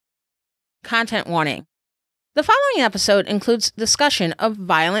content warning. The following episode includes discussion of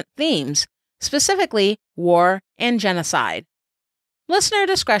violent themes, specifically war and genocide. Listener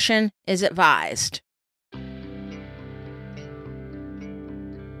discretion is advised.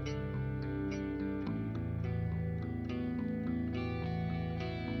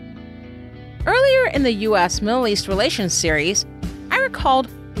 Earlier in the U.S.-Middle East Relations series, I recalled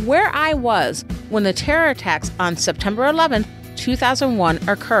where I was when the terror attacks on September 11, 2001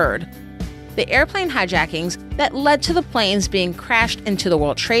 occurred. The airplane hijackings that led to the planes being crashed into the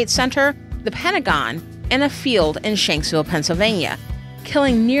World Trade Center, the Pentagon, and a field in Shanksville, Pennsylvania,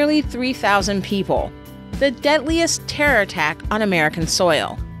 killing nearly 3,000 people, the deadliest terror attack on American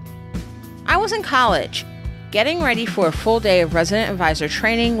soil. I was in college, getting ready for a full day of resident advisor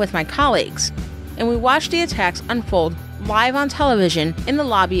training with my colleagues, and we watched the attacks unfold live on television in the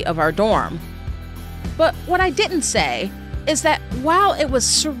lobby of our dorm. But what I didn't say is that while it was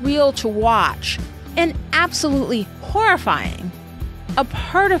surreal to watch and absolutely horrifying, a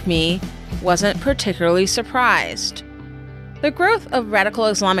part of me wasn't particularly surprised. The growth of radical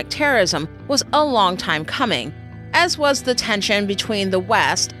Islamic terrorism was a long time coming, as was the tension between the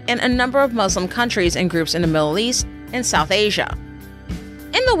West and a number of Muslim countries and groups in the Middle East and South Asia.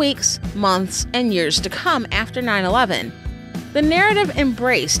 In the weeks, months, and years to come after 9/11, the narrative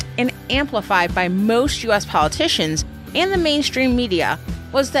embraced and amplified by most U.S. politicians and the mainstream media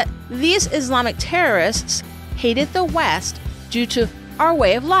was that these Islamic terrorists hated the West due to our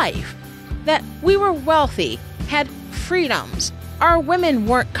way of life, that we were wealthy, had freedoms, our women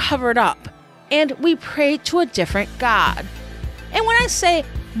weren't covered up, and we prayed to a different God. And when I say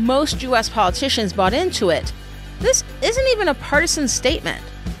most U.S. politicians bought into it, this isn't even a partisan statement.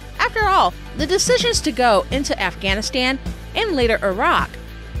 After all, the decisions to go into Afghanistan and later Iraq,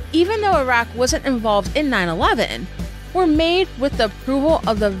 even though Iraq wasn't involved in 9/11, were made with the approval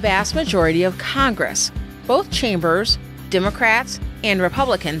of the vast majority of Congress, both chambers, Democrats and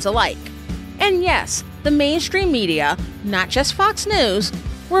Republicans alike. And yes, the mainstream media, not just Fox News,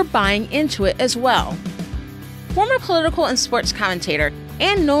 were buying into it as well. Former political and sports commentator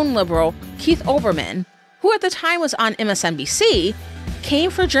and known liberal Keith Olbermann, who at the time was on MSNBC,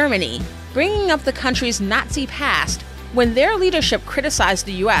 came for Germany, bringing up the country's Nazi past when their leadership criticized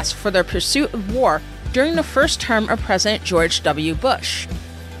the U.S. for their pursuit of war during the first term of President George W. Bush.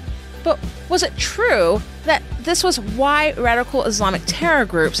 But was it true that this was why radical Islamic terror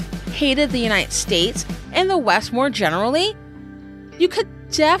groups hated the United States and the West more generally? You could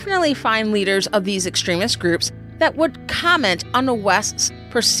definitely find leaders of these extremist groups that would comment on the West's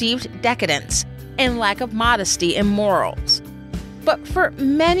perceived decadence and lack of modesty and morals. But for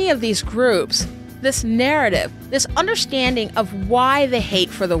many of these groups, this narrative, this understanding of why the hate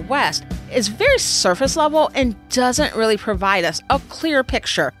for the West is very surface level and doesn't really provide us a clear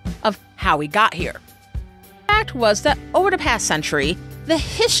picture of how we got here. The fact was that over the past century, the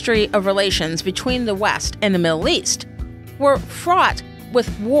history of relations between the West and the Middle East were fraught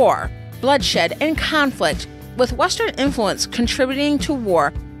with war, bloodshed, and conflict, with Western influence contributing to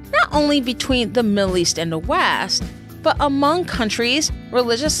war not only between the Middle East and the West, but among countries,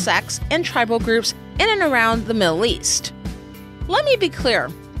 religious sects, and tribal groups in and around the Middle East. Let me be clear.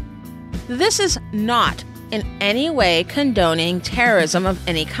 This is not in any way condoning terrorism of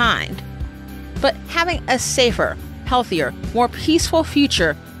any kind. But having a safer, healthier, more peaceful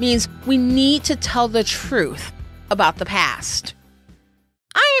future means we need to tell the truth about the past.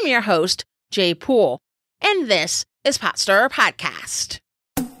 I am your host, Jaye Poole, and this is Pot Stirrer Podcast.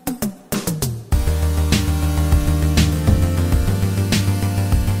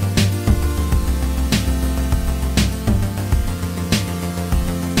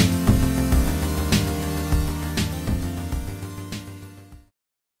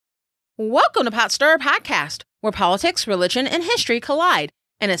 Welcome to Pot Stirrer Podcast, where politics, religion, and history collide,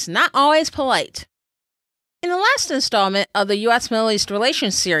 and it's not always polite. In the last installment of the U.S.-Middle East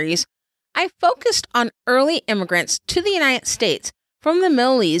Relations series, I focused on early immigrants to the United States from the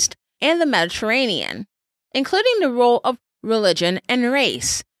Middle East and the Mediterranean, including the role of religion and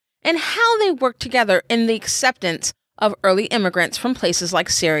race, and how they worked together in the acceptance of early immigrants from places like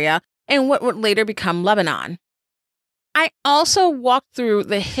Syria and what would later become Lebanon. I also walked through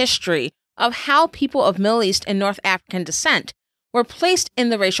the history of how people of Middle East and North African descent were placed in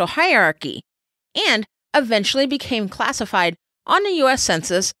the racial hierarchy and eventually became classified on the U.S.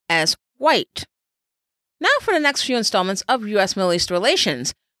 Census as white. Now for the next few installments of U.S.-Middle East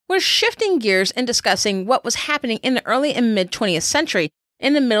relations, we're shifting gears and discussing what was happening in the early and mid-20th century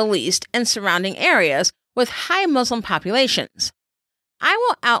in the Middle East and surrounding areas with high Muslim populations. I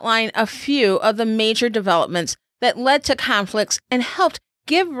will outline a few of the major developments that led to conflicts and helped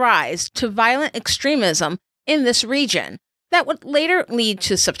give rise to violent extremism in this region that would later lead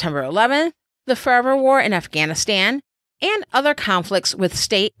to September 11th, the Forever War in Afghanistan, and other conflicts with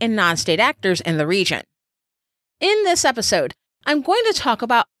state and non-state actors in the region. In this episode, I'm going to talk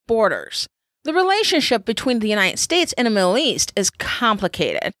about borders. The relationship between the United States and the Middle East is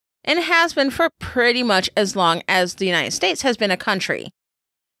complicated and has been for pretty much as long as the United States has been a country.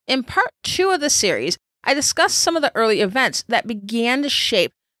 In part 2 of the series, I discussed some of the early events that began to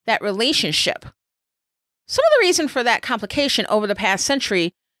shape that relationship. Some of the reason for that complication over the past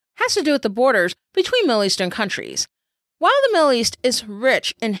century has to do with the borders between Middle Eastern countries. While the Middle East is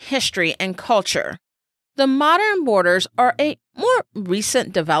rich in history and culture, the modern borders are a more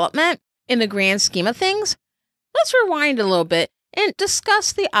recent development in the grand scheme of things. Let's rewind a little bit and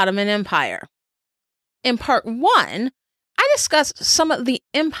discuss the Ottoman Empire. In part 1, I discussed some of the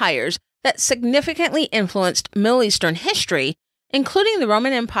empires that significantly influenced Middle Eastern history, including the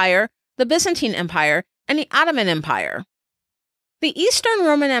Roman Empire, the Byzantine Empire, and the Ottoman Empire. The Eastern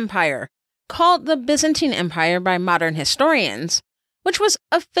Roman Empire, called the Byzantine Empire by modern historians, which was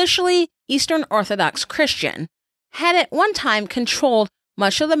officially Eastern Orthodox Christian, had at one time controlled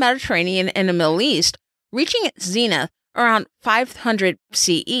much of the Mediterranean and the Middle East, reaching its zenith around 500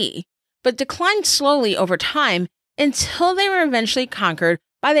 CE, but declined slowly over time until they were eventually conquered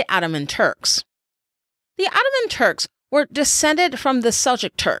by the Ottoman Turks. The Ottoman Turks were descended from the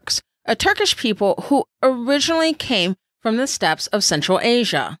Seljuk Turks, a Turkish people who originally came from the steppes of Central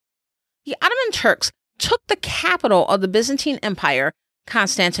Asia. The Ottoman Turks took the capital of the Byzantine Empire,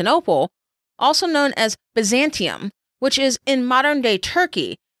 Constantinople, also known as Byzantium, which is in modern-day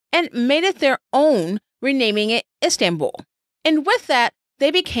Turkey, and made it their own, renaming it Istanbul. And with that, they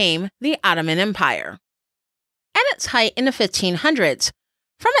became the Ottoman Empire. At its height in the 1500s,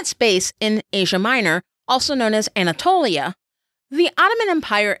 from its base in Asia Minor, also known as Anatolia, the Ottoman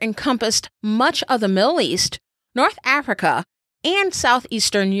Empire encompassed much of the Middle East, North Africa, and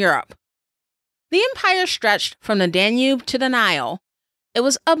southeastern Europe. The empire stretched from the Danube to the Nile. It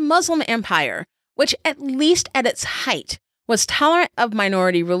was a Muslim empire, which at least at its height was tolerant of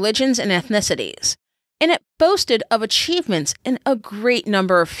minority religions and ethnicities, and it boasted of achievements in a great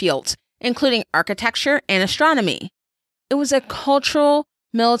number of fields, including architecture and astronomy. It was a cultural,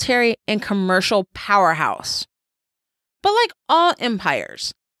 military, and commercial powerhouse. But like all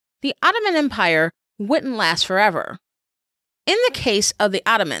empires, the Ottoman Empire wouldn't last forever. In the case of the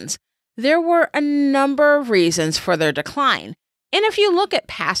Ottomans, there were a number of reasons for their decline, and if you look at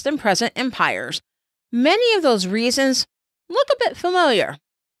past and present empires, many of those reasons look a bit familiar.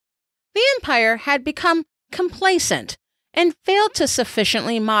 The empire had become complacent and failed to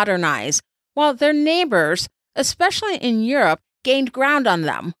sufficiently modernize, while their neighbors, especially in Europe, gained ground on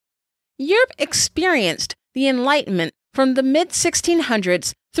them. Europe experienced the Enlightenment from the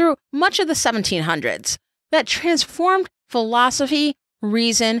mid-1600s through much of the 1700s that transformed philosophy,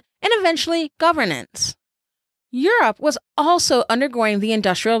 reason, and eventually governance. Europe was also undergoing the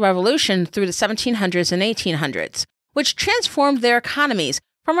Industrial Revolution through the 1700s and 1800s, which transformed their economies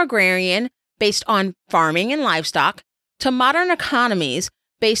from agrarian, based on farming and livestock, to modern economies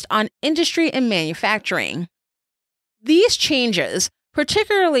based on industry and manufacturing. These changes,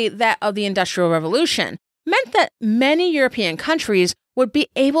 particularly that of the Industrial Revolution, meant that many European countries would be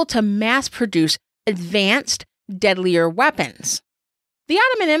able to mass produce advanced, deadlier weapons. The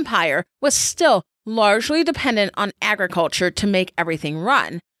Ottoman Empire was still largely dependent on agriculture to make everything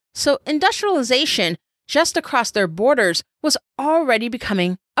run, so industrialization just across their borders was already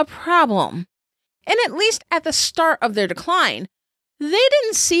becoming a problem. And at least at the start of their decline, they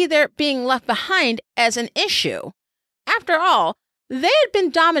didn't see their being left behind as an issue. After all, they had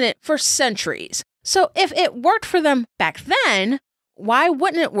been dominant for centuries, so if it worked for them back then, why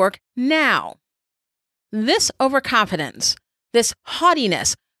wouldn't it work now? This overconfidence, this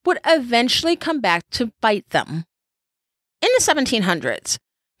haughtiness, would eventually come back to bite them. In the 1700s,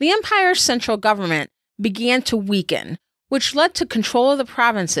 the empire's central government began to weaken, which led to control of the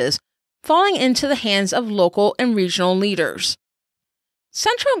provinces falling into the hands of local and regional leaders.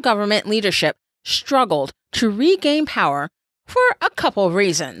 Central government leadership struggled to regain power for a couple of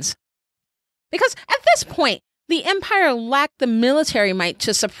reasons. Because at this point, the empire lacked the military might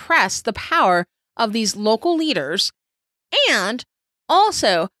to suppress the power of these local leaders, and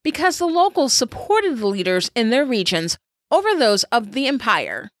also because the locals supported the leaders in their regions over those of the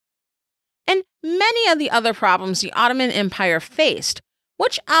empire. And many of the other problems the Ottoman Empire faced,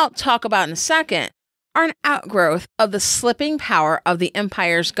 which I'll talk about in a second, are an outgrowth of the slipping power of the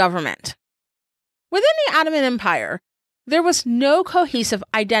empire's government. Within the Ottoman Empire, there was no cohesive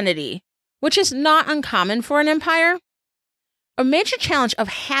identity, which is not uncommon for an empire. A major challenge of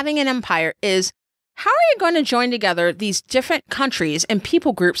having an empire is, how are you going to join together these different countries and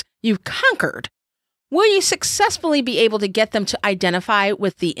people groups you've conquered? Will you successfully be able to get them to identify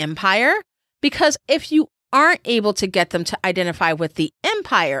with the empire? Because if you aren't able to get them to identify with the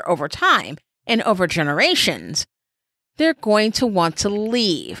empire over time and over generations, they're going to want to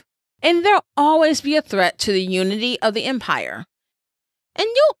leave. And there'll always be a threat to the unity of the empire. And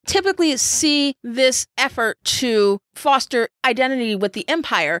you'll typically see this effort to foster identity with the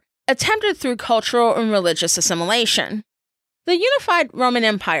empire attempted through cultural and religious assimilation. The unified Roman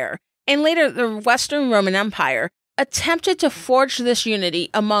Empire, and later the Western Roman Empire, attempted to forge this unity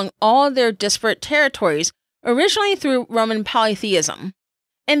among all their disparate territories, originally through Roman polytheism,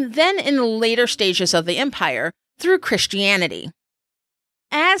 and then in the later stages of the empire, through Christianity.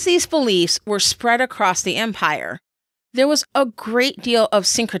 As these beliefs were spread across the empire, there was a great deal of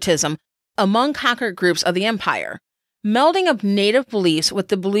syncretism among conquered groups of the empire, melding of native beliefs with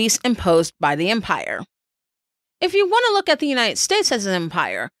the beliefs imposed by the empire. If you want to look at the United States as an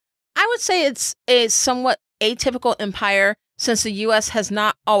empire, I would say it's a somewhat atypical empire since the U.S. has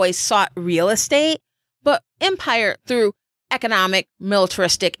not always sought real estate, but empire through economic,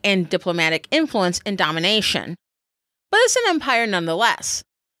 militaristic, and diplomatic influence and domination. But it's an empire nonetheless.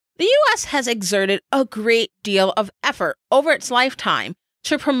 The U.S. has exerted a great deal of effort over its lifetime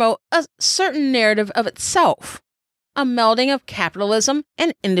to promote a certain narrative of itself, a melding of capitalism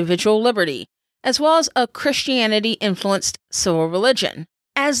and individual liberty, as well as a Christianity-influenced civil religion,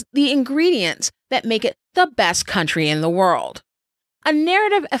 as the ingredients that make it the best country in the world. A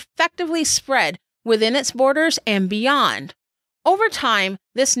narrative effectively spread within its borders and beyond. Over time,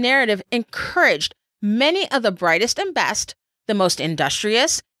 this narrative encouraged many of the brightest and best, the most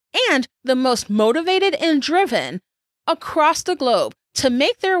industrious, and the most motivated and driven across the globe to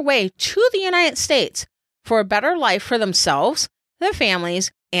make their way to the United States for a better life for themselves, their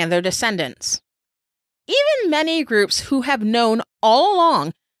families, and their descendants. Even many groups who have known all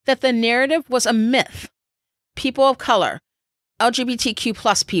along that the narrative was a myth, people of color,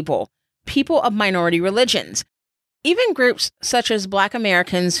 LGBTQ+ people, people of minority religions, even groups such as Black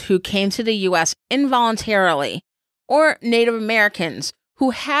Americans who came to the U.S. involuntarily, or Native Americans who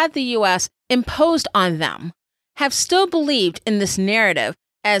had the U.S. imposed on them, have still believed in this narrative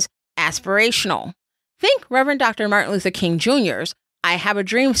as aspirational. Think Reverend Dr. Martin Luther King Jr.'s I Have a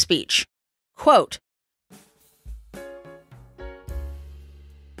Dream speech. Quote,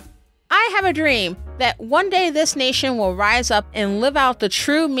 "I have a dream that one day this nation will rise up and live out the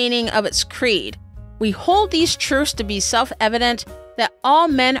true meaning of its creed. We hold these truths to be self-evident that all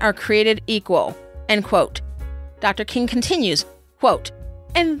men are created equal." End quote. Dr. King continues, quote,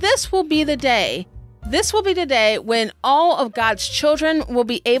 "And this will be the day when all of God's children will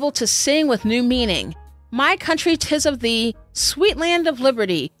be able to sing with new meaning. My country, 'tis of thee, sweet land of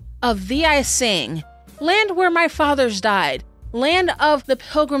liberty, of thee I sing. Land where my fathers died, land of the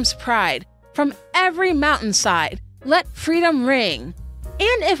pilgrim's pride. From every mountainside, let freedom ring.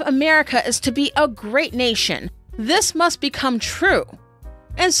 And if America is to be a great nation, this must become true.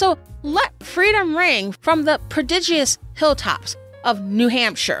 And so let freedom ring from the prodigious hilltops of New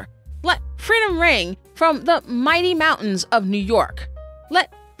Hampshire. Let freedom ring from the mighty mountains of New York.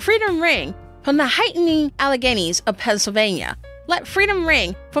 Let freedom ring from the heightening Alleghenies of Pennsylvania. Let freedom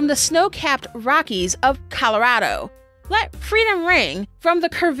ring from the snow-capped Rockies of Colorado. Let freedom ring from the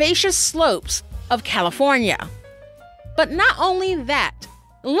curvaceous slopes of California. But not only that,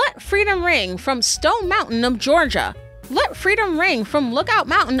 let freedom ring from Stone Mountain of Georgia. Let freedom ring from Lookout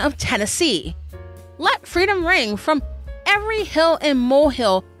Mountain of Tennessee. Let freedom ring from every hill and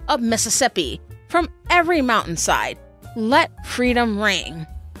molehill of Mississippi, from every mountainside. Let freedom ring.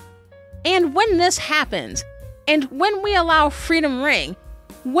 And when this happens, and when we allow freedom ring,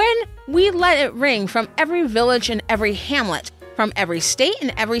 when we let it ring from every village and every hamlet, from every state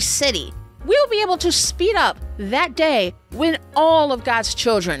and every city, we'll be able to speed up that day when all of God's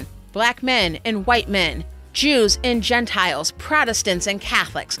children, Black men and white men, Jews and Gentiles, Protestants and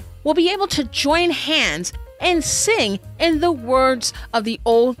Catholics, will be able to join hands and sing in the words of the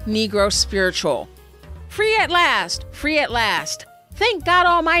old Negro spiritual. Free at last, free at last. Thank God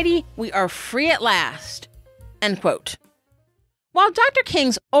Almighty, we are free at last. End quote. While Dr.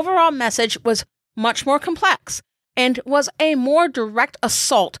 King's overall message was much more complex and was a more direct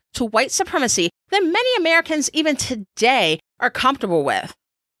assault to white supremacy than many Americans even today are comfortable with,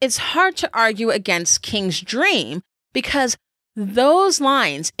 it's hard to argue against King's dream because those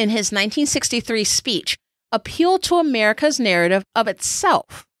lines in his 1963 speech appeal to America's narrative of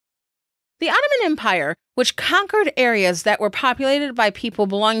itself. The Ottoman Empire, which conquered areas that were populated by people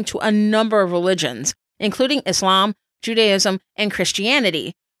belonging to a number of religions, including Islam, Judaism, and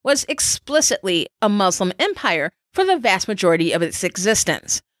Christianity, was explicitly a Muslim empire for the vast majority of its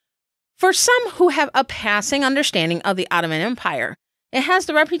existence. For some who have a passing understanding of the Ottoman Empire, it has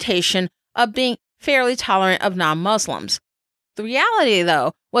the reputation of being fairly tolerant of non-Muslims. The reality,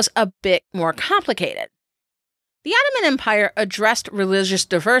 though, was a bit more complicated. The Ottoman Empire addressed religious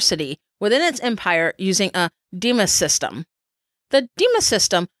diversity within its empire using a dhimmi system. The dhimmi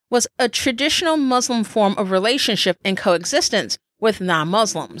system was a traditional Muslim form of relationship and coexistence with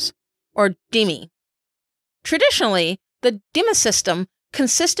non-Muslims, or dhimmi. Traditionally, the dhimmi system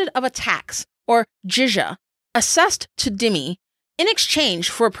consisted of a tax, or jizya, assessed to dhimmi in exchange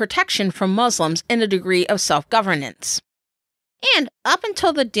for protection from Muslims and a degree of self-governance. And up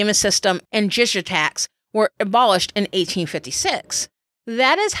until the dhimmi system and jizya tax were abolished in 1856,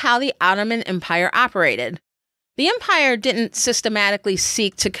 that is how the Ottoman Empire operated. The empire didn't systematically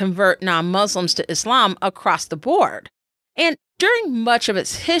seek to convert non-Muslims to Islam across the board, and during much of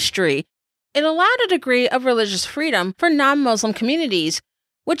its history, it allowed a degree of religious freedom for non-Muslim communities,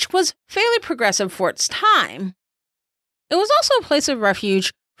 which was fairly progressive for its time. It was also a place of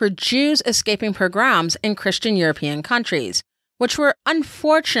refuge for Jews escaping pogroms in Christian European countries, which were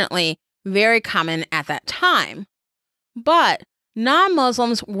unfortunately very common at that time. But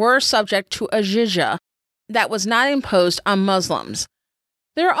non-Muslims were subject to a jizya that was not imposed on Muslims.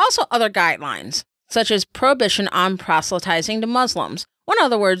 There are also other guidelines, such as prohibition on proselytizing to Muslims, or in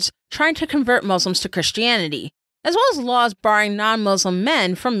other words, trying to convert Muslims to Christianity, as well as laws barring non-Muslim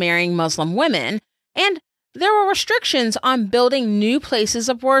men from marrying Muslim women, and there were restrictions on building new places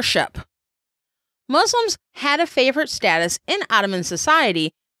of worship. Muslims had a favorite status in Ottoman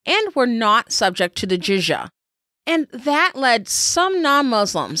society and were not subject to the jizya, and that led some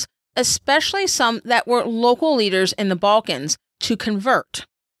non-Muslims, especially some that were local leaders in the Balkans, to convert.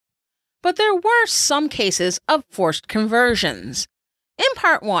 But there were some cases of forced conversions. In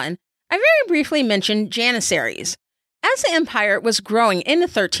Part 1, I very briefly mentioned janissaries. As the empire was growing in the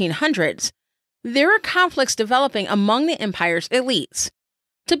 1300s, there were conflicts developing among the empire's elites.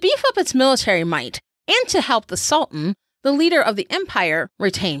 To beef up its military might and to help the Sultan, the leader of the empire,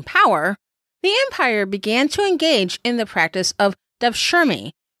 retain power, the empire began to engage in the practice of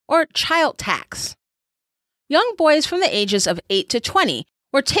devshirme, or child tax. Young boys from the ages of 8 to 20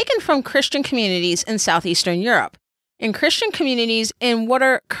 were taken from Christian communities in southeastern Europe, and Christian communities in what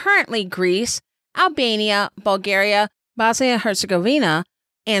are currently Greece, Albania, Bulgaria, Bosnia-Herzegovina,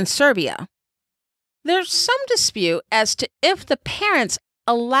 and Serbia. There's some dispute as to if the parents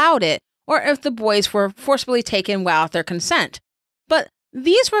allowed it or if the boys were forcibly taken without their consent, but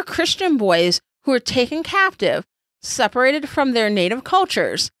these were Christian boys who were taken captive, separated from their native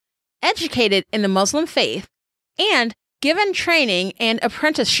cultures, educated in the Muslim faith, and given training and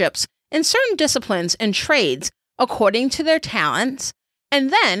apprenticeships in certain disciplines and trades according to their talents, and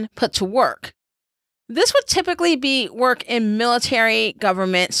then put to work. This would typically be work in military,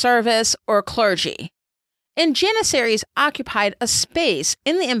 government service, or clergy. And janissaries occupied a space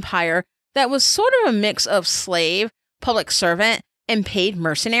in the empire that was sort of a mix of slave, public servant, and paid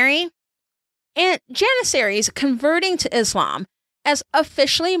mercenary. And janissaries converting to Islam as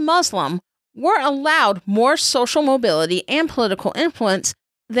officially Muslim were allowed more social mobility and political influence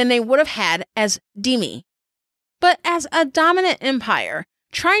than they would have had as dhimmi. But as a dominant empire,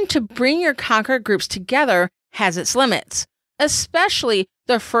 trying to bring your conquered groups together has its limits, especially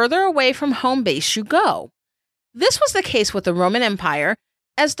the further away from home base you go. This was the case with the Roman Empire,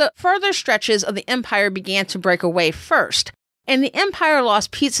 as the further stretches of the empire began to break away first, and the empire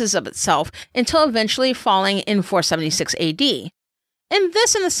lost pieces of itself until eventually falling in 476 AD. And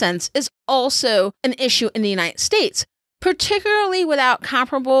this, in a sense, is also an issue in the United States, particularly without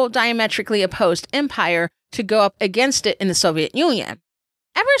comparable diametrically opposed empire to go up against it in the Soviet Union.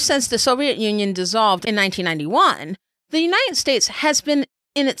 Ever since the Soviet Union dissolved in 1991, the United States has been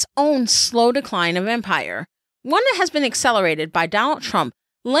in its own slow decline of empire, one that has been accelerated by Donald Trump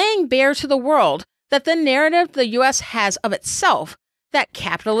laying bare to the world that the narrative the U.S. has of itself, that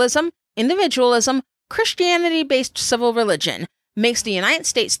capitalism, individualism, Christianity-based civil religion makes the United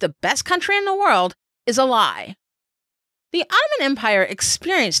States the best country in the world, is a lie. The Ottoman Empire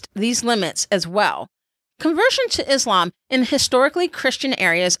experienced these limits as well. Conversion to Islam in historically Christian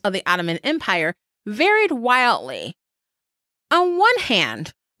areas of the Ottoman Empire varied wildly. On one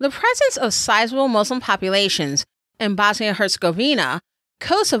hand, the presence of sizable Muslim populations in Bosnia-Herzegovina,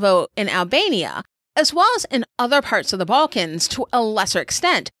 Kosovo, and Albania, as well as in other parts of the Balkans to a lesser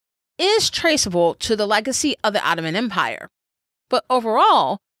extent, is traceable to the legacy of the Ottoman Empire. But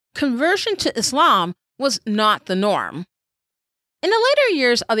overall, conversion to Islam was not the norm. In the later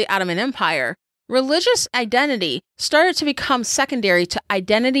years of the Ottoman Empire, religious identity started to become secondary to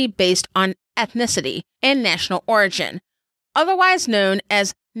identity based on ethnicity and national origin, otherwise known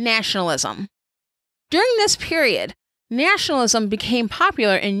as nationalism. During this period, nationalism became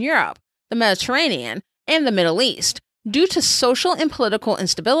popular in Europe, the Mediterranean, and the Middle East due to social and political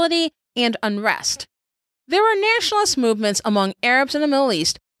instability and unrest. There were nationalist movements among Arabs in the Middle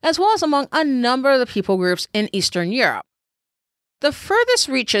East, as well as among a number of the people groups in Eastern Europe. The furthest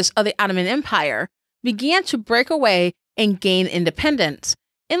reaches of the Ottoman Empire began to break away and gain independence,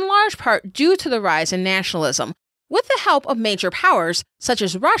 in large part due to the rise in nationalism, with the help of major powers such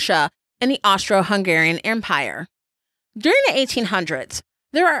as Russia and the Austro-Hungarian Empire. During the 1800s,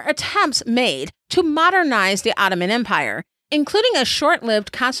 there are attempts made to modernize the Ottoman Empire, including a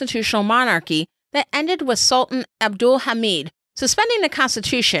short-lived constitutional monarchy that ended with Sultan Abdul Hamid suspending the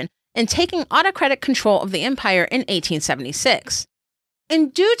constitution and taking autocratic control of the empire in 1876.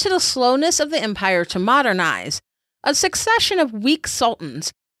 And due to the slowness of the empire to modernize, a succession of weak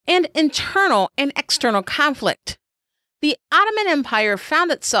sultans, and internal and external conflict, the Ottoman Empire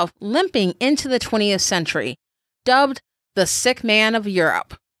found itself limping into the 20th century, dubbed the sick man of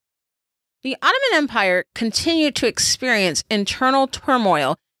Europe. The Ottoman Empire continued to experience internal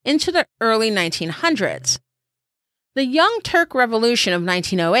turmoil into the early 1900s. The Young Turk Revolution of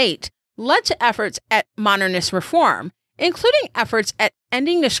 1908 led to efforts at modernist reform, including efforts at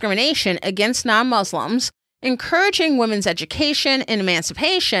ending discrimination against non-Muslims, encouraging women's education and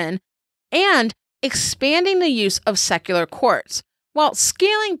emancipation, and expanding the use of secular courts, while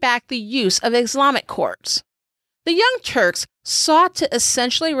scaling back the use of Islamic courts. The Young Turks sought to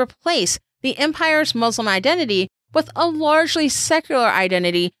essentially replace the empire's Muslim identity with a largely secular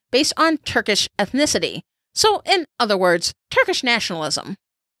identity based on Turkish ethnicity. So, in other words, Turkish nationalism.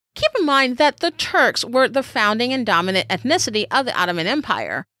 Keep in mind that the Turks were the founding and dominant ethnicity of the Ottoman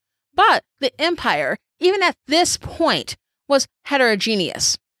Empire, but the empire, even at this point, was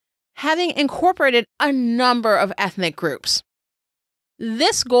heterogeneous, having incorporated a number of ethnic groups.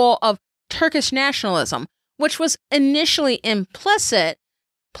 This goal of Turkish nationalism, which was initially implicit,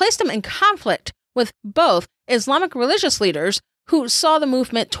 placed them in conflict with both Islamic religious leaders who saw the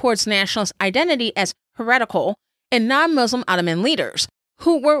movement towards nationalist identity as heretical and non-Muslim Ottoman leaders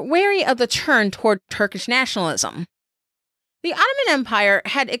who were wary of the turn toward Turkish nationalism. The Ottoman Empire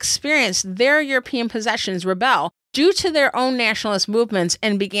had experienced their European possessions rebel due to their own nationalist movements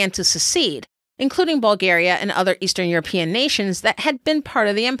and began to secede, including Bulgaria and other Eastern European nations that had been part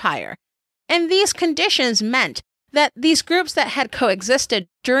of the empire. And these conditions meant that these groups that had coexisted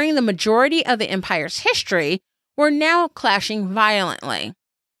during the majority of the empire's history were now clashing violently.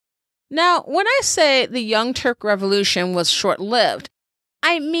 Now, when I say the Young Turk Revolution was short-lived,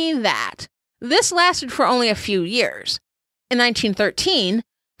 I mean that. This lasted for only a few years. In 1913,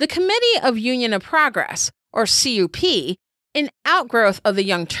 the Committee of Union of Progress, or CUP, an outgrowth of the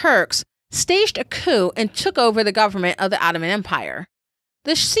Young Turks, staged a coup and took over the government of the Ottoman Empire.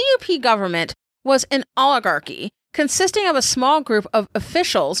 The CUP government was an oligarchy consisting of a small group of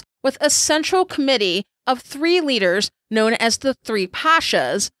officials with a central committee of 3 leaders known as the 3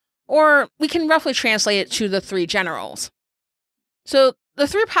 Pashas, or we can roughly translate it to the 3 generals. So the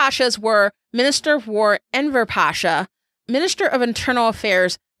 3 Pashas were Minister of War Enver Pasha, Minister of Internal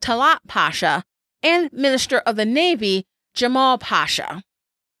Affairs Talat Pasha, and Minister of the Navy Jamal Pasha.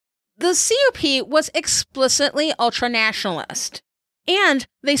 The CUP was explicitly ultranationalist, and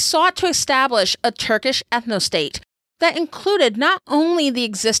they sought to establish a Turkish ethnostate that included not only the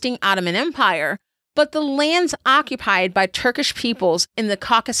existing Ottoman Empire, but the lands occupied by Turkish peoples in the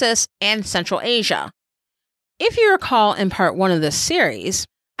Caucasus and Central Asia. If you recall in part 1 of this series,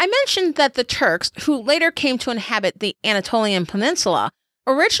 I mentioned that the Turks, who later came to inhabit the Anatolian Peninsula,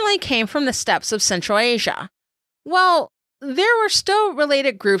 originally came from the steppes of Central Asia. Well, there were still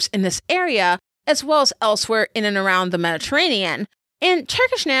related groups in this area, as well as elsewhere in and around the Mediterranean, and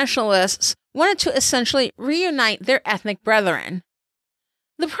Turkish nationalists wanted to essentially reunite their ethnic brethren.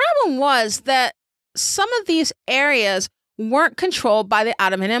 The problem was that some of these areas weren't controlled by the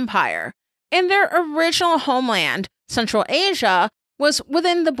Ottoman Empire, and their original homeland, Central Asia, was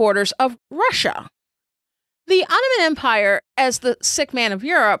within the borders of Russia. The Ottoman Empire, as the sick man of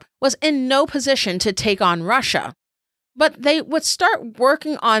Europe, was in no position to take on Russia, but they would start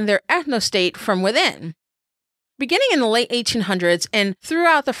working on their ethnostate from within. Beginning in the late 1800s and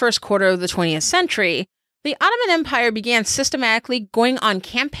throughout the first quarter of the 20th century, the Ottoman Empire began systematically going on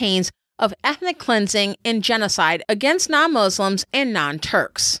campaigns of ethnic cleansing and genocide against non-Muslims and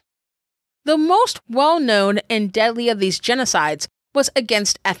non-Turks. The most well-known and deadly of these genocides was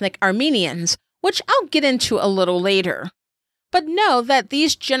against ethnic Armenians, which I'll get into a little later. But know that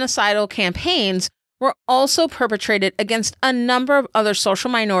these genocidal campaigns were also perpetrated against a number of other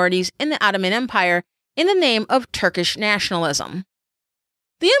social minorities in the Ottoman Empire in the name of Turkish nationalism.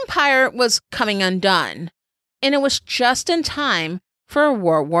 The empire was coming undone, and it was just in time for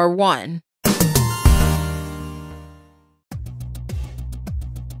World War I.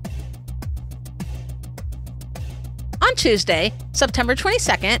 On Tuesday, September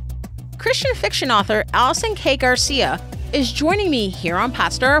 22nd, Christian fiction author Allison K. Garcia is joining me here on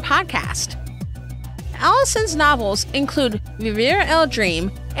Potsdamer Podcast. Allison's novels include Vivir el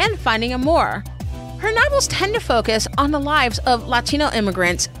Dream and Finding Amor. Her novels tend to focus on the lives of Latino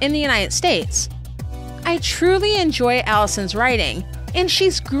immigrants in the United States. I truly enjoy Allison's writing, and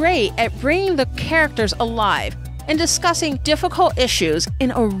she's great at bringing the characters alive and discussing difficult issues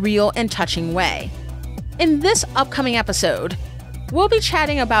in a real and touching way. In this upcoming episode, we'll be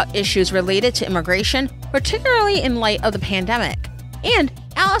chatting about issues related to immigration, particularly in light of the pandemic. And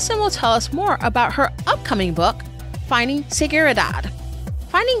Allison will tell us more about her upcoming book, Finding Seguridad.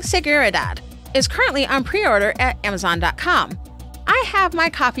 Finding Seguridad is currently on pre-order at Amazon.com. I have my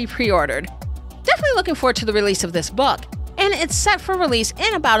copy pre-ordered. Definitely looking forward to the release of this book, and it's set for release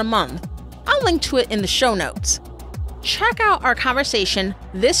in about a month. I'll link to it in the show notes. Check out our conversation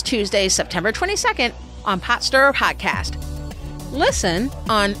this Tuesday, September 22nd on Potsdamer Podcast. Listen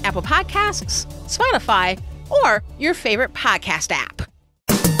on Apple Podcasts, Spotify, or your favorite podcast app.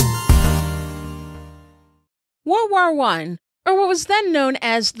 World War I, or what was then known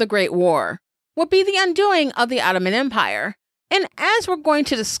as the Great War, would be the undoing of the Ottoman Empire, and as we're going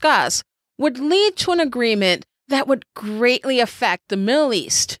to discuss, would lead to an agreement that would greatly affect the Middle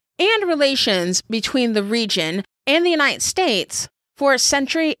East and relations between the region and the United States for a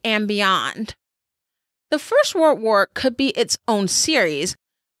century and beyond. The First World War could be its own series,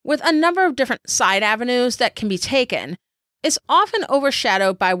 with a number of different side avenues that can be taken. It's often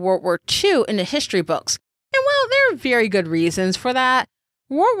overshadowed by World War II in the history books, and while there are very good reasons for that,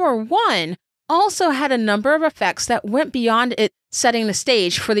 World War I also had a number of effects that went beyond it setting the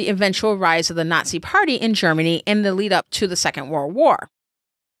stage for the eventual rise of the Nazi Party in Germany and the lead up to the Second World War.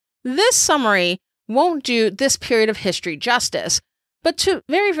 This summary won't do this period of history justice, but to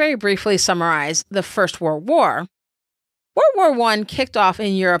very, very briefly summarize the First World War, World War I kicked off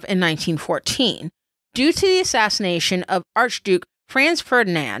in Europe in 1914 due to the assassination of Archduke Franz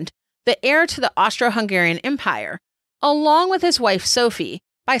Ferdinand, the heir to the Austro-Hungarian Empire, along with his wife Sophie,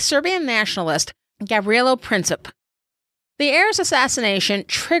 by Serbian nationalist Gavrilo Princip. The heir's assassination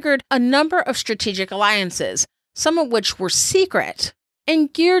triggered a number of strategic alliances, some of which were secret,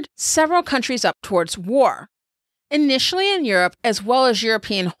 and geared several countries up towards war, initially in Europe as well as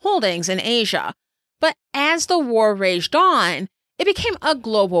European holdings in Asia. But as the war raged on, it became a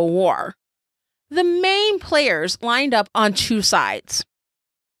global war. The main players lined up on two sides.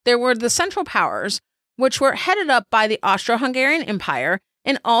 There were the Central Powers, which were headed up by the Austro-Hungarian Empire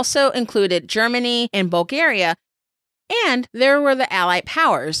and also included Germany and Bulgaria, and there were the Allied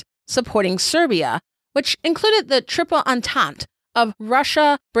Powers supporting Serbia, which included the Triple Entente of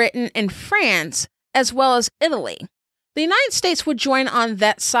Russia, Britain, and France, as well as Italy. The United States would join on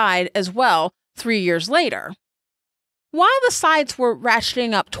that side as well 3 years later. While the sides were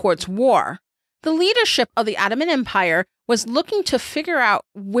ratcheting up towards war, the leadership of the Ottoman Empire was looking to figure out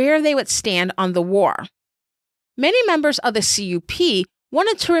where they would stand on the war. Many members of the CUP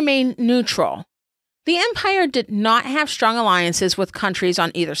wanted to remain neutral. The empire did not have strong alliances with countries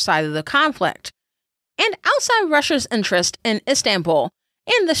on either side of the conflict, and outside Russia's interest in Istanbul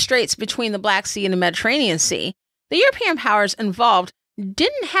and the straits between the Black Sea and the Mediterranean Sea, the European powers involved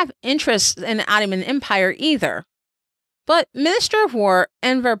didn't have interests in the Ottoman Empire either. But Minister of War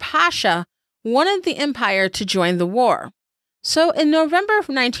Enver Pasha wanted the empire to join the war. So in November of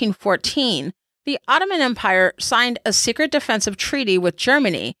 1914, the Ottoman Empire signed a secret defensive treaty with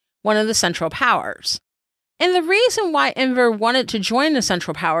Germany, one of the Central Powers. And the reason why Enver wanted to join the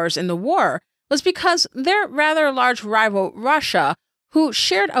Central Powers in the war was because their rather large rival Russia, who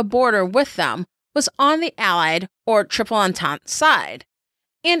shared a border with them, was on the Allied or Triple Entente side.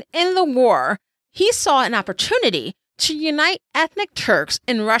 And in the war, he saw an opportunity to unite ethnic Turks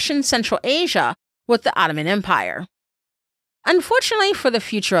in Russian Central Asia with the Ottoman Empire. Unfortunately for the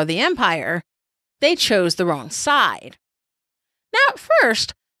future of the empire, they chose the wrong side. Now, at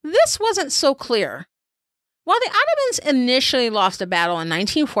first, this wasn't so clear. While the Ottomans initially lost a battle in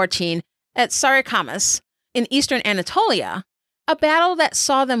 1914 at Sarıkamış in eastern Anatolia, a battle that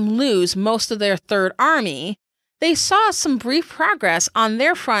saw them lose most of their Third Army, they saw some brief progress on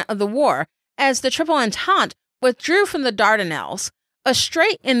their front of the war as the Triple Entente withdrew from the Dardanelles, a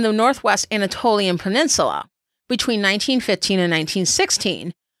strait in the northwest Anatolian peninsula, between 1915 and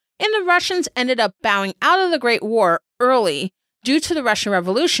 1916, and the Russians ended up bowing out of the Great War early due to the Russian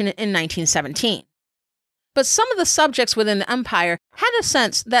Revolution in 1917. But some of the subjects within the empire had a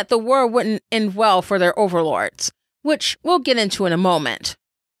sense that the war wouldn't end well for their overlords, which we'll get into in a moment.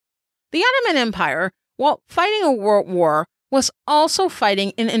 The Ottoman Empire, while fighting a world war, was also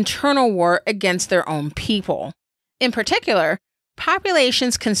fighting an internal war against their own people. In particular,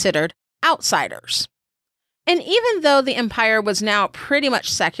 populations considered outsiders. And even though the empire was now pretty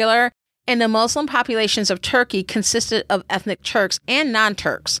much secular, and the Muslim populations of Turkey consisted of ethnic Turks and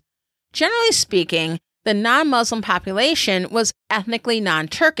non-Turks, generally speaking, the non-Muslim population was ethnically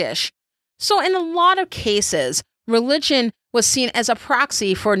non-Turkish. So in a lot of cases, religion was seen as a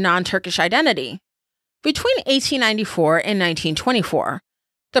proxy for non-Turkish identity. Between 1894 and 1924,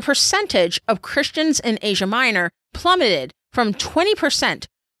 the percentage of Christians in Asia Minor plummeted from 20%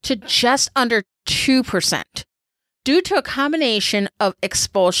 to just under 2% due to a combination of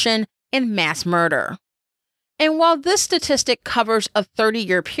expulsion and mass murder. And while this statistic covers a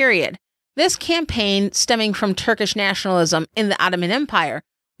 30-year period, this campaign stemming from Turkish nationalism in the Ottoman Empire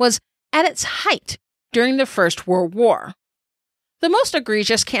was at its height during the First World War. The most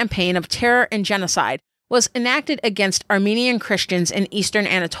egregious campaign of terror and genocide was enacted against Armenian Christians in eastern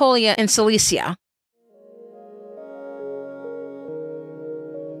Anatolia and Cilicia.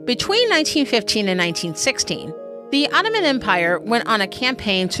 Between 1915 and 1916, the Ottoman Empire went on a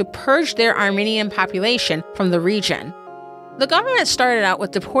campaign to purge their Armenian population from the region. The government started out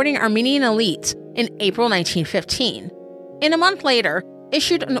with deporting Armenian elites in April 1915, and a month later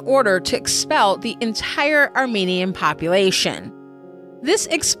issued an order to expel the entire Armenian population. This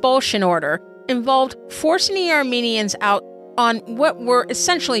expulsion order involved forcing the Armenians out on what were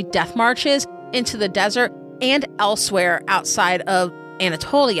essentially death marches into the desert and elsewhere outside of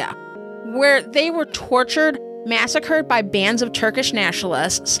Anatolia, where they were tortured, massacred by bands of Turkish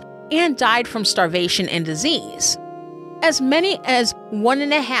nationalists, and died from starvation and disease. As many as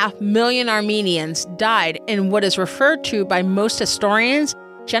 1.5 million Armenians died in what is referred to by most historians,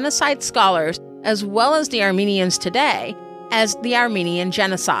 genocide scholars, as well as the Armenians today, as the Armenian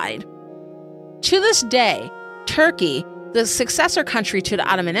Genocide. To this day, Turkey, the successor country to the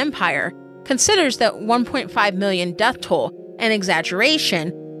Ottoman Empire, considers that 1.5 million death toll an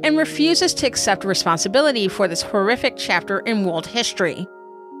exaggeration and refuses to accept responsibility for this horrific chapter in world history.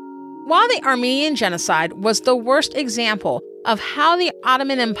 While the Armenian Genocide was the worst example of how the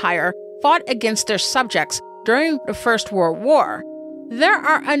Ottoman Empire fought against their subjects during the First World War, there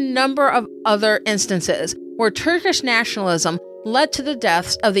are a number of other instances where Turkish nationalism led to the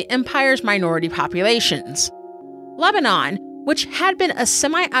deaths of the empire's minority populations. Lebanon, which had been a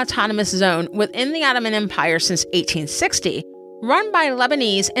semi-autonomous zone within the Ottoman Empire since 1860, run by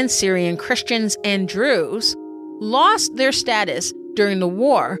Lebanese and Syrian Christians and Druze, lost their status during the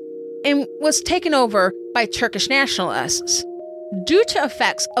war and was taken over by Turkish nationalists. Due to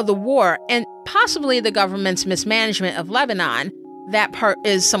effects of the war and possibly the government's mismanagement of Lebanon, that part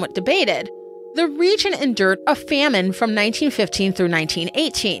is somewhat debated, the region endured a famine from 1915 through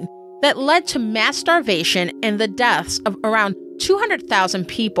 1918 that led to mass starvation and the deaths of around 200,000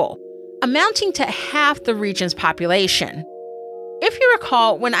 people, amounting to half the region's population. If you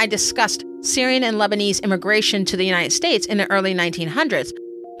recall when I discussed Syrian and Lebanese immigration to the United States in the early 1900s,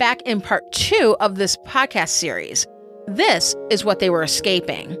 back in part 2 of this podcast series, this is what they were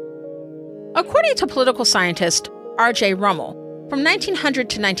escaping. According to political scientist R.J. Rummel, from 1900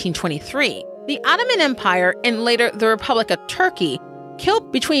 to 1923, the Ottoman Empire and later the Republic of Turkey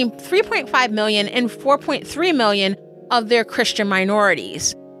killed between 3.5 million and 4.3 million of their Christian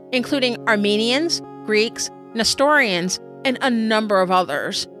minorities, including Armenians, Greeks, Nestorians, and a number of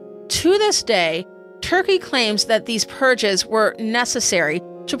others. To this day, Turkey claims that these purges were necessary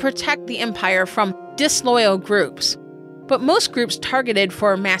to protect the empire from disloyal groups. But most groups targeted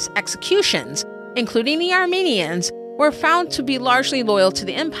for mass executions, including the Armenians, were found to be largely loyal to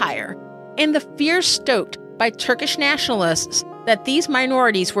the empire, and the fears stoked by Turkish nationalists that these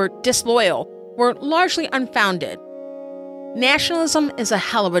minorities were disloyal were largely unfounded. Nationalism is a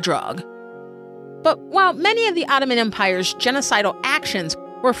hell of a drug. But while many of the Ottoman Empire's genocidal actions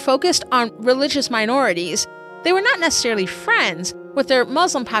were focused on religious minorities, they were not necessarily friends with their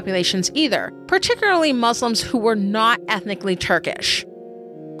Muslim populations either, particularly Muslims who were not ethnically Turkish.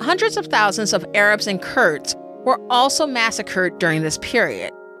 Hundreds of thousands of Arabs and Kurds were also massacred during this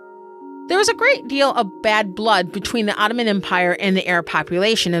period. There was a great deal of bad blood between the Ottoman Empire and the Arab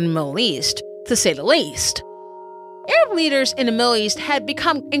population in the Middle East, to say the least. Arab leaders in the Middle East had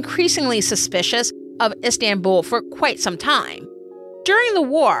become increasingly suspicious of Istanbul for quite some time. During the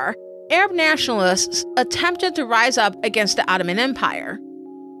war, Arab nationalists attempted to rise up against the Ottoman Empire.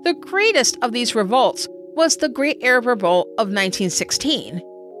 The greatest of these revolts was the Great Arab Revolt of 1916.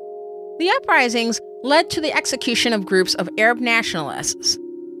 The uprisings led to the execution of groups of Arab nationalists,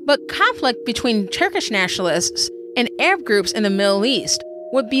 but conflict between Turkish nationalists and Arab groups in the Middle East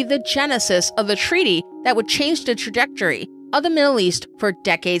would be the genesis of the treaty that would change the trajectory of the Middle East for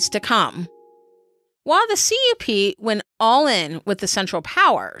decades to come. While the CUP went all in with the Central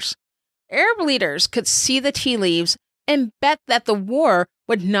Powers, Arab leaders could see the tea leaves and bet that the war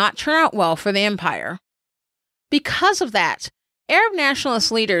would not turn out well for the empire. Because of that, Arab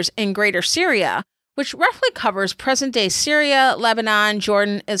nationalist leaders in Greater Syria, which roughly covers present-day Syria, Lebanon,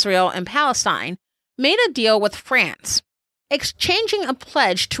 Jordan, Israel, and Palestine, made a deal with France, exchanging a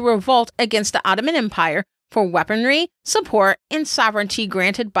pledge to revolt against the Ottoman Empire for weaponry, support, and sovereignty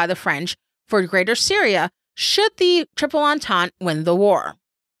granted by the French for Greater Syria should the Triple Entente win the war.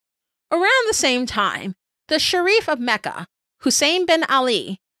 Around the same time, the Sharif of Mecca, Hussein bin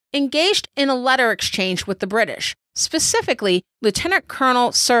Ali, engaged in a letter exchange with the British, specifically Lieutenant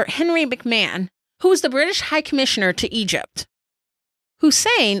Colonel Sir Henry McMahon, who was the British High Commissioner to Egypt.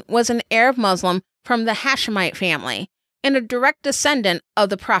 Hussein was an Arab Muslim from the Hashemite family and a direct descendant of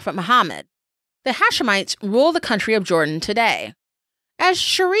the Prophet Muhammad. The Hashemites rule the country of Jordan today. As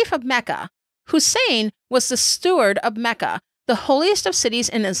Sharif of Mecca, Hussein was the steward of Mecca, the holiest of cities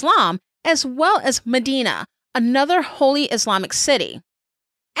in Islam, as well as Medina, another holy Islamic city.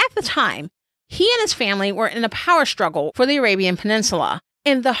 At the time, he and his family were in a power struggle for the Arabian Peninsula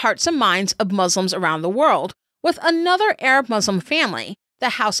and the hearts and minds of Muslims around the world, with another Arab Muslim family, the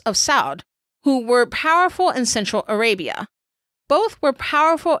House of Saud, who were powerful in Central Arabia. Both were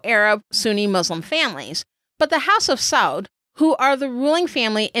powerful Arab Sunni Muslim families, but the House of Saud, who are the ruling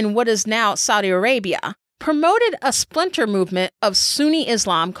family in what is now Saudi Arabia, promoted a splinter movement of Sunni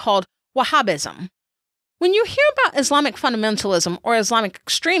Islam called Wahhabism. When you hear about Islamic fundamentalism or Islamic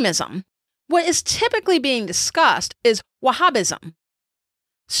extremism, what is typically being discussed is Wahhabism.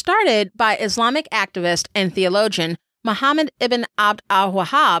 Started by Islamic activist and theologian Muhammad ibn Abd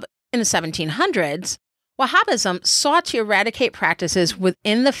al-Wahhab in the 1700s, Wahhabism sought to eradicate practices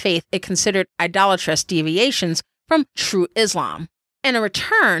within the faith it considered idolatrous deviations from true Islam, and a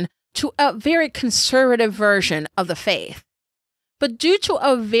return to a very conservative version of the faith. But due to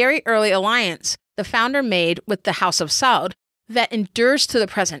a very early alliance the founder made with the House of Saud that endures to the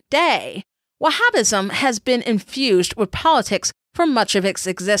present day, Wahhabism has been infused with politics for much of its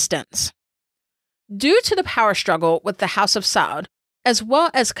existence. Due to the power struggle with the House of Saud, as well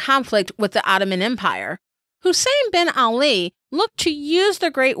as conflict with the Ottoman Empire, Hussein bin Ali looked to use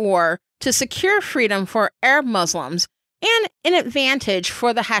the Great War to secure freedom for Arab Muslims and an advantage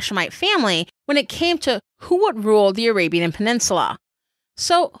for the Hashemite family when it came to who would rule the Arabian Peninsula.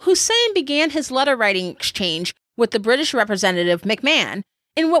 So Hussein began his letter-writing exchange with the British representative McMahon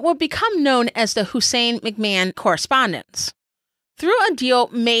in what would become known as the Hussein-McMahon correspondence. Through a deal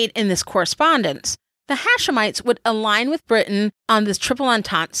made in this correspondence, the Hashemites would align with Britain on the Triple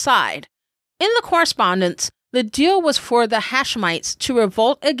Entente side. In the correspondence, the deal was for the Hashemites to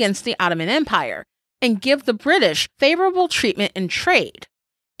revolt against the Ottoman Empire and give the British favorable treatment in trade.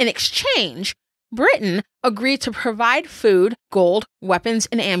 In exchange, Britain agreed to provide food, gold, weapons,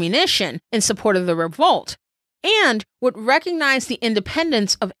 and ammunition in support of the revolt, and would recognize the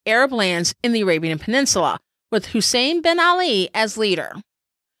independence of Arab lands in the Arabian Peninsula, with Hussein bin Ali as leader.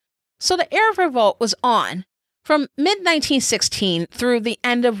 So the Arab Revolt was on. From mid-1916 through the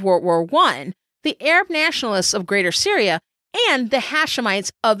end of World War I, the Arab nationalists of Greater Syria and the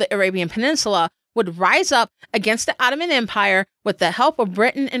Hashemites of the Arabian Peninsula would rise up against the Ottoman Empire with the help of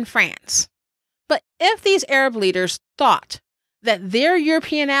Britain and France. But if these Arab leaders thought that their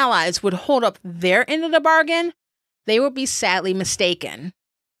European allies would hold up their end of the bargain, they would be sadly mistaken.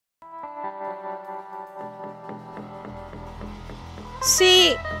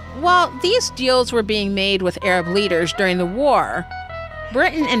 See, while these deals were being made with Arab leaders during the war,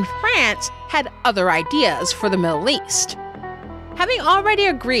 Britain and France had other ideas for the Middle East, having already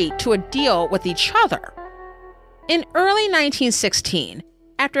agreed to a deal with each other. In early 1916,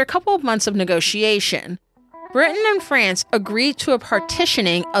 after a couple of months of negotiation, Britain and France agreed to a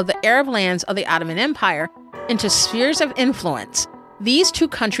partitioning of the Arab lands of the Ottoman Empire into spheres of influence these two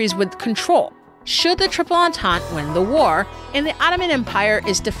countries would control should the Triple Entente win the war and the Ottoman Empire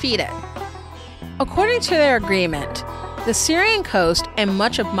is defeated. According to their agreement, the Syrian coast and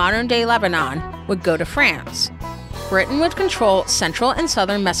much of modern-day Lebanon would go to France. Britain would control central and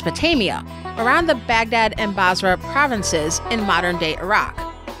southern Mesopotamia, around the Baghdad and Basra provinces in modern-day Iraq.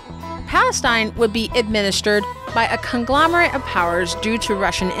 Palestine would be administered by a conglomerate of powers due to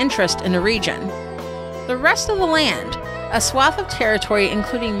Russian interest in the region. The rest of the land, a swath of territory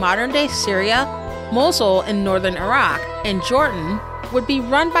including modern-day Syria, Mosul in northern Iraq, and Jordan, would be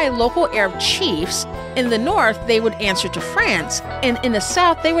run by local Arab chiefs. In the north, they would answer to France, and in the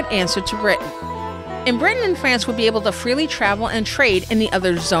south, they would answer to Britain. And Britain and France would be able to freely travel and trade in the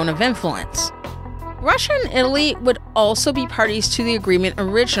other zone of influence. Russia and Italy would also be parties to the agreement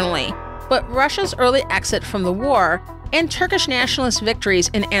originally, but Russia's early exit from the war and Turkish nationalist victories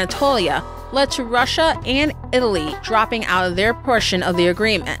in Anatolia led to Russia and Italy dropping out of their portion of the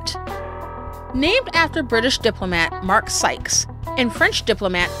agreement. Named after British diplomat Mark Sykes and French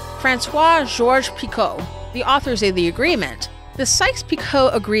diplomat Francois-Georges Picot, the authors of the agreement, the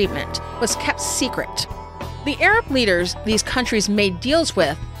Sykes-Picot Agreement was kept secret. The Arab leaders these countries made deals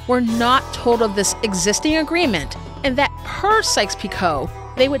with were not told of this existing agreement, and that per Sykes-Picot,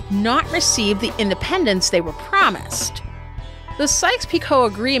 they would not receive the independence they were promised. The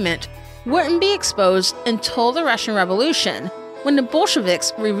Sykes-Picot Agreement wouldn't be exposed until the Russian Revolution, when the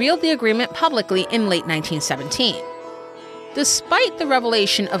Bolsheviks revealed the agreement publicly in late 1917. Despite the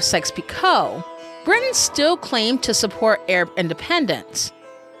revelation of Sykes-Picot, Britain still claimed to support Arab independence,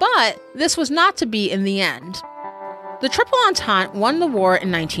 but this was not to be in the end. The Triple Entente won the war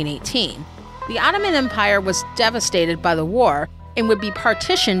in 1918. The Ottoman Empire was devastated by the war and would be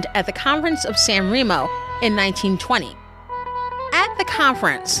partitioned at the Conference of San Remo in 1920. At the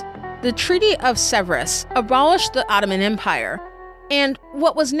conference, the Treaty of Sevres abolished the Ottoman Empire, and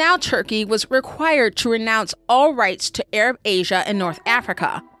what was now Turkey was required to renounce all rights to Arab Asia and North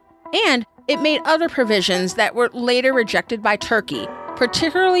Africa, and it made other provisions that were later rejected by Turkey,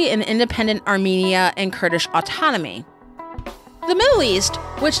 particularly in independent Armenia and Kurdish autonomy. The Middle East,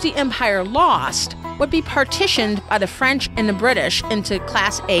 which the empire lost, would be partitioned by the French and the British into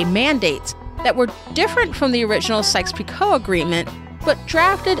Class A mandates that were different from the original Sykes-Picot Agreement, but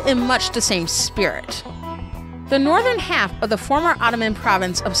drafted in much the same spirit. The northern half of the former Ottoman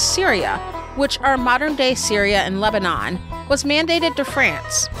province of Syria, which are modern-day Syria and Lebanon, was mandated to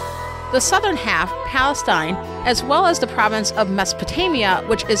France. The southern half, Palestine, as well as the province of Mesopotamia,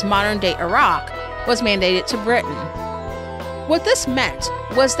 which is modern-day Iraq, was mandated to Britain. What this meant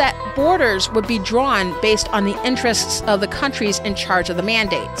was that borders would be drawn based on the interests of the countries in charge of the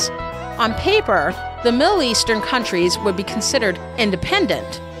mandates. On paper, the Middle Eastern countries would be considered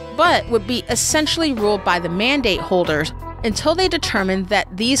independent, but would be essentially ruled by the mandate holders until they determined that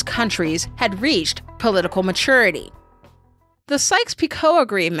these countries had reached political maturity. The Sykes-Picot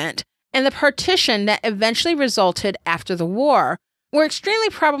Agreement and the partition that eventually resulted after the war were extremely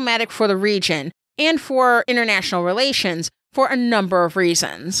problematic for the region and for international relations for a number of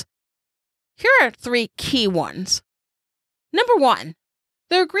reasons. Here are 3 key ones. Number 1,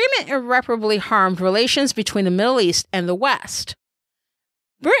 the agreement irreparably harmed relations between the Middle East and the West.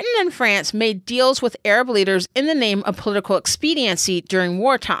 Britain and France made deals with Arab leaders in the name of political expediency during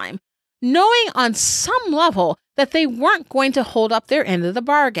wartime, knowing on some level that they weren't going to hold up their end of the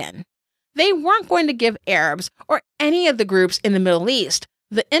bargain. They weren't going to give Arabs or any of the groups in the Middle East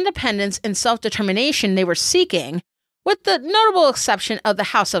the independence and self-determination they were seeking, with the notable exception of the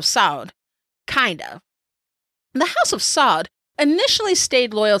House of Saud. Kind of. The House of Saud initially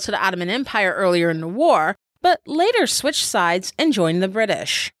stayed loyal to the Ottoman Empire earlier in the war, but later switched sides and joined the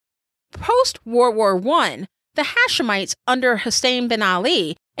British. Post-World War I, the Hashemites under Hussein bin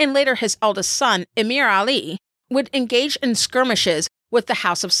Ali, and later his eldest son, Emir Ali, would engage in skirmishes with the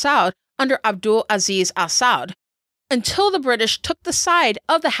House of Saud under Abdul Aziz al-Saud, until the British took the side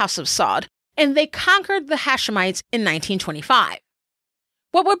of the House of Saud, and they conquered the Hashemites in 1925.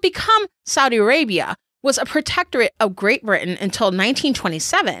 What would become Saudi Arabia was a protectorate of Great Britain until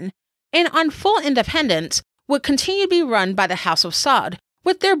 1927, and on full independence would continue to be run by the House of Saud,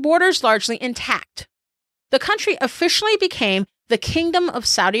 with their borders largely intact. The country officially became the Kingdom of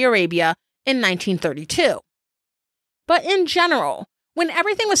Saudi Arabia in 1932. But in general, when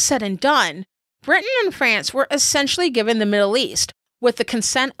everything was said and done, Britain and France were essentially given the Middle East with the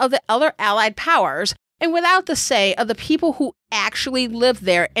consent of the other Allied powers and without the say of the people who actually lived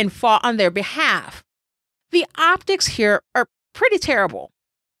there and fought on their behalf. The optics here are pretty terrible.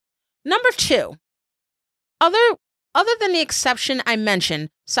 Number 2, other than the exception I mentioned,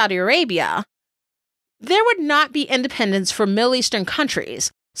 Saudi Arabia, there would not be independence for Middle Eastern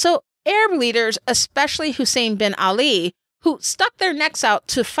countries, so Arab leaders, especially Hussein bin Ali, who stuck their necks out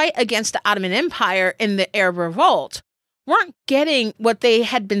to fight against the Ottoman Empire in the Arab Revolt, weren't getting what they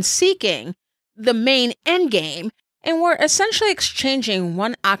had been seeking, the main endgame, and were essentially exchanging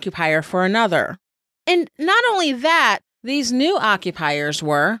one occupier for another. And not only that, These new occupiers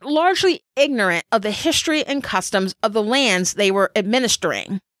were largely ignorant of the history and customs of the lands they were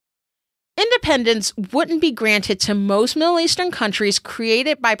administering. Independence wouldn't be granted to most Middle Eastern countries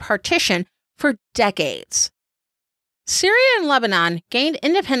created by partition for decades. Syria and Lebanon gained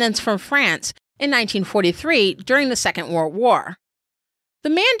independence from France in 1943 during the Second World War.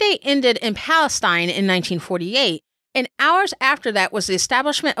 The mandate ended in Palestine in 1948, and hours after that was the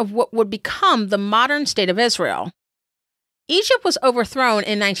establishment of what would become the modern State of Israel. Egypt was overthrown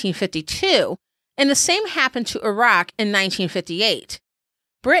in 1952, and the same happened to Iraq in 1958.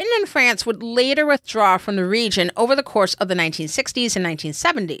 Britain and France would later withdraw from the region over the course of the 1960s and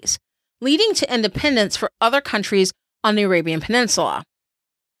 1970s, leading to independence for other countries on the Arabian Peninsula.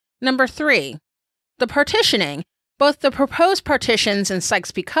 Number 3. The partitioning, both the proposed partitions in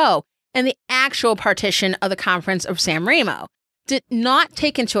Sykes-Picot and the actual partition of the Conference of San Remo, did not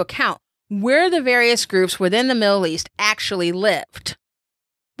take into account where the various groups within the Middle East actually lived.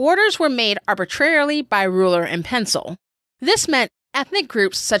 Borders were made arbitrarily by ruler and pencil. This meant ethnic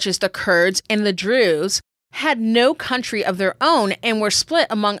groups such as the Kurds and the Druze had no country of their own and were split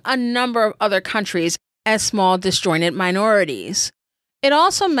among a number of other countries as small disjointed minorities. It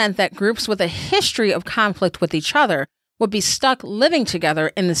also meant that groups with a history of conflict with each other would be stuck living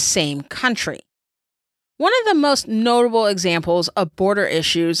together in the same country. One of the most notable examples of border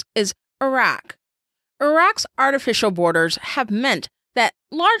issues is Iraq. Iraq's artificial borders have meant that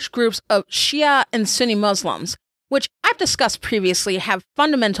large groups of Shia and Sunni Muslims, which I've discussed previously have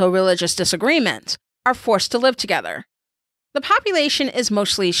fundamental religious disagreements, are forced to live together. The population is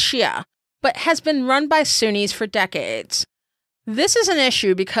mostly Shia, but has been run by Sunnis for decades. This is an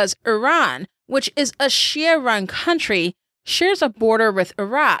issue because Iran, which is a Shia-run country, shares a border with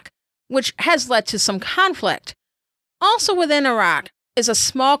Iraq, which has led to some conflict. Also within Iraq is a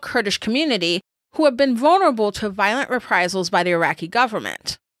small Kurdish community who have been vulnerable to violent reprisals by the Iraqi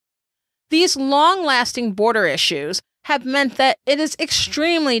government. These long-lasting border issues have meant that it is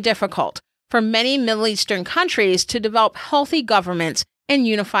extremely difficult for many Middle Eastern countries to develop healthy governments and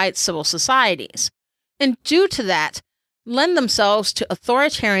unified civil societies, and due to that, lend themselves to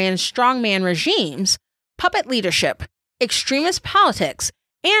authoritarian strongman regimes, puppet leadership, extremist politics,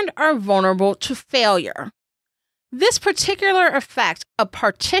 and are vulnerable to failure. This particular effect of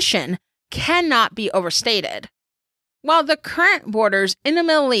partition cannot be overstated. While the current borders in the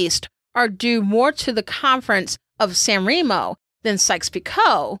Middle East are due more to the Conference of San Remo than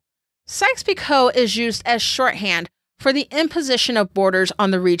Sykes-Picot, Sykes-Picot is used as shorthand for the imposition of borders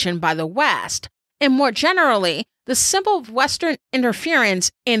on the region by the West, and more generally, the simple Western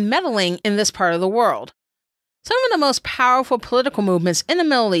interference and meddling in this part of the world. Some of the most powerful political movements in the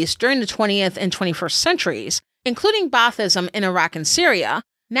Middle East during the 20th and 21st centuries, including Baathism in Iraq and Syria,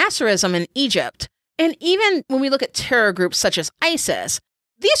 Nasserism in Egypt, and even when we look at terror groups such as ISIS,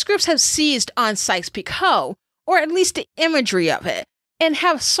 these groups have seized on Sykes-Picot, or at least the imagery of it, and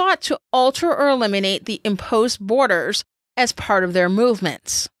have sought to alter or eliminate the imposed borders as part of their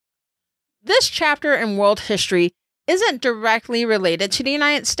movements. This chapter in world history isn't directly related to the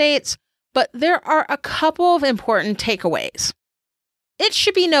United States, but there are a couple of important takeaways. It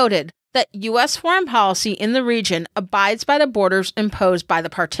should be noted that U.S. foreign policy in the region abides by the borders imposed by the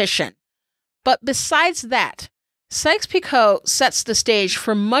partition. But besides that, Sykes-Picot sets the stage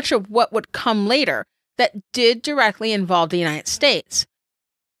for much of what would come later that did directly involve the United States.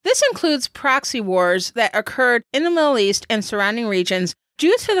 This includes proxy wars that occurred in the Middle East and surrounding regions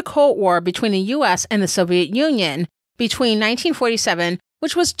due to the Cold War between the U.S. and the Soviet Union between 1947,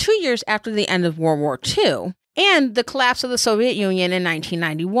 which was 2 years after the end of World War II, and the collapse of the Soviet Union in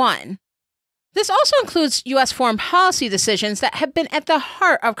 1991. This also includes U.S. foreign policy decisions that have been at the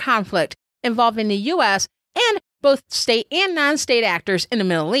heart of conflict involving the U.S. and both state and non-state actors in the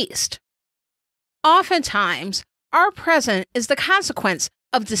Middle East. Oftentimes, our present is the consequence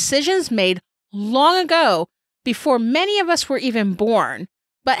of decisions made long ago before many of us were even born,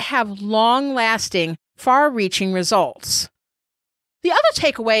 but have long-lasting, far-reaching results. The other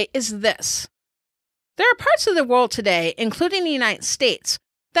takeaway is this. There are parts of the world today, including the United States,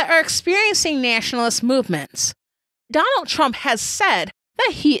 that are experiencing nationalist movements. Donald Trump has said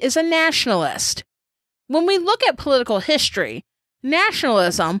that he is a nationalist. When we look at political history,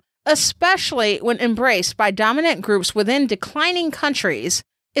 nationalism, especially when embraced by dominant groups within declining countries,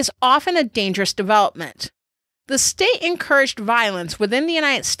 is often a dangerous development. The state-encouraged violence within the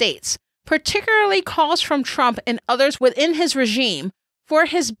United States, particularly calls from Trump and others within his regime for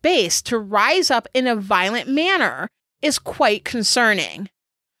his base to rise up in a violent manner, is quite concerning.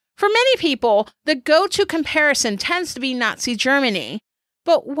 For many people, the go-to comparison tends to be Nazi Germany,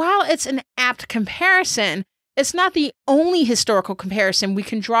 but while it's an apt comparison, it's not the only historical comparison we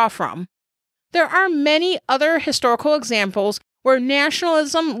can draw from. There are many other historical examples where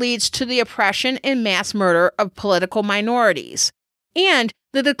nationalism leads to the oppression and mass murder of political minorities, and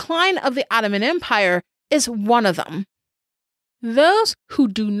the decline of the Ottoman Empire is one of them. Those who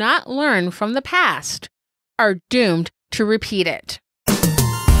do not learn from the past are doomed to repeat it.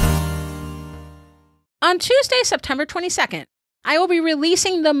 On Tuesday, September 22nd, I will be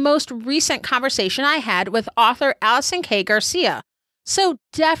releasing the most recent conversation I had with author Allison Garcia, so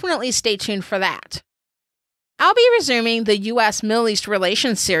definitely stay tuned for that. I'll be resuming the U.S.-Middle East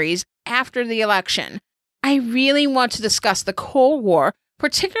Relations series after the election. I really want to discuss the Cold War,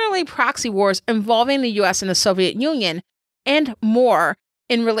 particularly proxy wars involving the U.S. and the Soviet Union, and more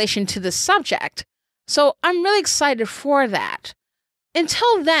in relation to this subject, so I'm really excited for that.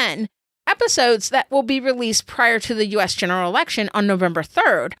 Until then, episodes that will be released prior to the U.S. general election on November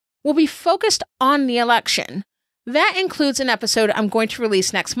 3rd will be focused on the election. That includes an episode I'm going to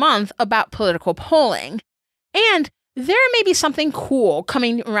release next month about political polling. And there may be something cool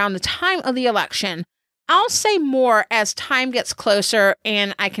coming around the time of the election. I'll say more as time gets closer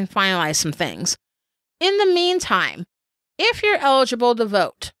and I can finalize some things. In the meantime, if you're eligible to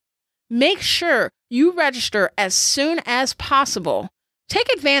vote, make sure you register as soon as possible. Take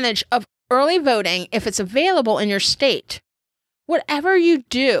advantage of early voting if it's available in your state. Whatever you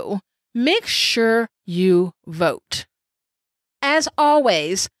do, make sure you vote. As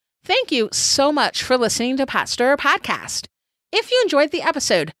always, thank you so much for listening to Potsdamer Podcast. If you enjoyed the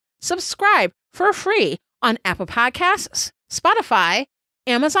episode, subscribe for free on Apple Podcasts, Spotify,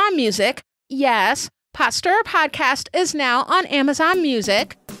 Amazon Music. Yes, Potsdamer Podcast is now on Amazon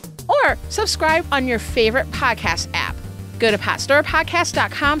Music. Or subscribe on your favorite podcast app. Go to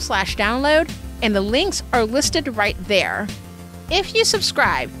potsdamerpodcast.com/download, and the links are listed right there. If you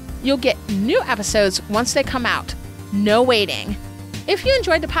subscribe, you'll get new episodes once they come out. No waiting. If you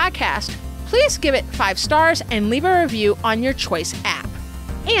enjoyed the podcast, please give it 5 stars and leave a review on your choice app.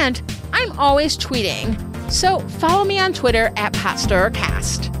 And I'm always tweeting, so follow me on Twitter at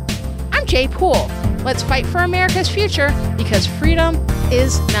PotsdamerCast. I'm Jaye. Let's fight for America's future because freedom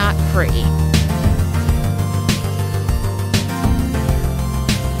is not free.